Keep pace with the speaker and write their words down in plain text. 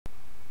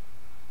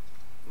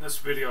In this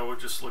video, we'll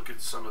just look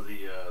at some of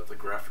the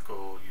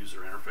graphical user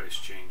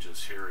interface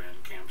changes here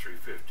in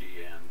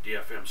CAM350 and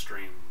DFM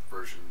Stream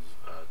versions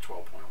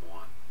 12.1.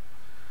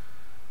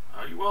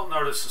 You will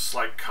notice a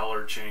slight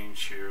color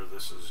change here.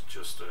 This is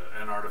just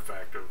an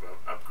artifact of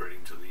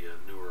upgrading to the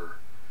newer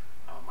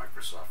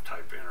Microsoft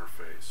type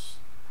interface.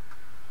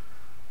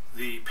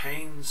 The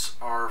panes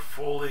are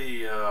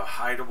fully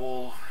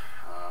hideable.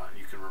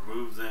 You can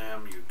remove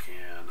them, you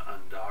can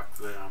undock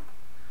them,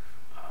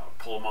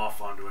 pull them off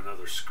onto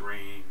another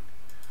screen.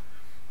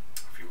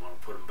 If you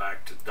want to put them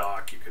back to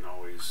dock, you can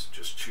always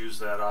just choose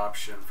that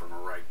option from a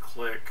right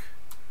click.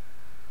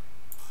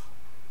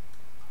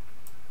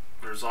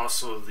 There's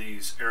also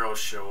these arrows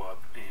show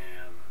up,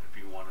 and if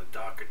you want to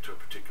dock it to a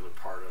particular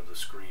part of the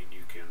screen,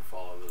 you can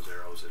follow those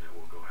arrows and it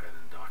will go ahead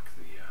and dock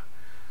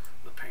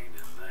the pane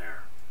in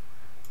there.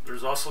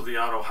 There's also the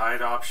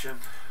Autohide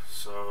option,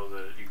 so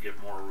that you get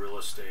more real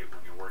estate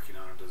when you're working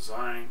on a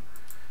design.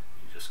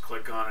 You just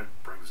click on it,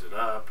 brings it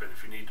up, and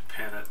if you need to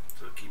pin it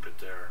to keep it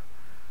there,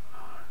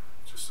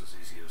 just as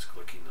easy as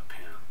clicking the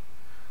pin.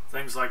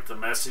 Things like the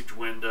message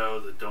window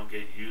that don't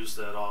get used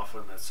that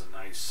often, that's a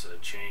nice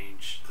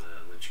change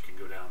that you can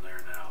go down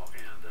there now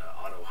and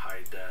auto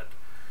hide that,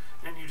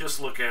 and you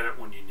just look at it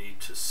when you need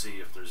to see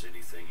if there's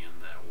anything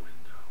in that window.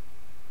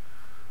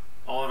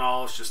 All in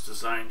all, it's just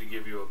designed to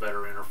give you a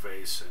better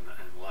interface and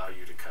allow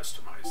you to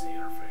customize the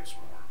interface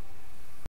more.